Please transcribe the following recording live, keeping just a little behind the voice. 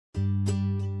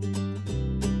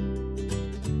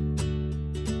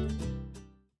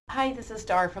Hi, this is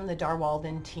Dar from the Dar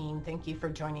Walden team. Thank you for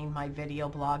joining my video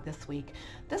blog this week.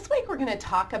 This week we're going to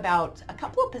talk about a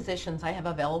couple of positions I have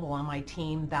available on my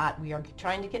team that we are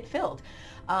trying to get filled.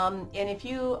 And if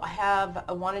you have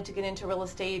wanted to get into real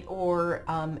estate or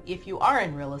if you are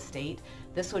in real estate,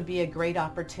 this would be a great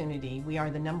opportunity. We are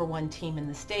the #1 team in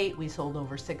the state. We sold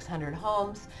over 600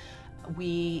 homes.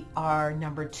 We are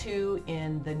 #2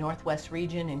 in the Northwest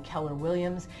region in Keller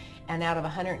Williams, and out of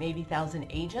 180,000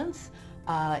 agents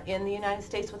in the United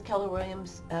States with Keller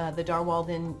Williams, the Dar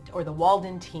Walden or the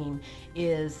Walden team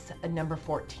is number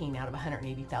 14 out of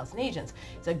 180,000 agents.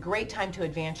 It's a great time to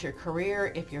advance your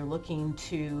career if you're looking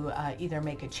to either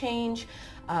make a change.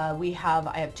 I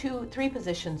have three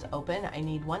positions open. I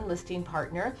need one listing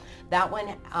partner. That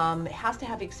one has to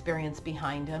have experience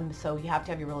behind them, so you have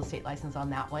to have your real estate license on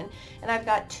that one. And I've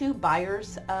got two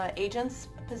buyers agents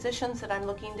positions that I'm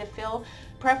looking to fill.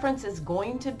 Preference is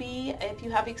going to be if you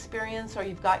have experience or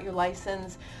you've got your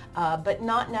license, but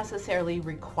not necessarily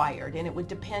required, and it would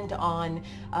depend on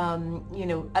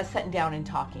us sitting down and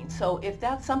talking. So if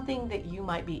that's something that you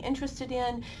might be interested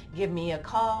in, give me a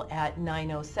call at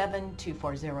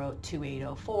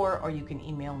 907-240-2804, or you can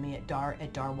email me at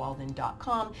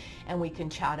dar@darwalden.com, and we can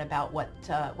chat about what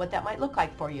that might look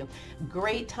like for you.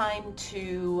 Great time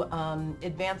to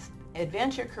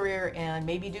advance your career and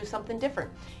maybe do something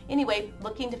different. Anyway,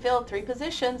 looking to fill 3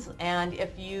 positions, and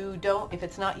if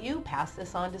it's not you, pass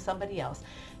this on to somebody else.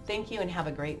 Thank you and have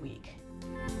a great week.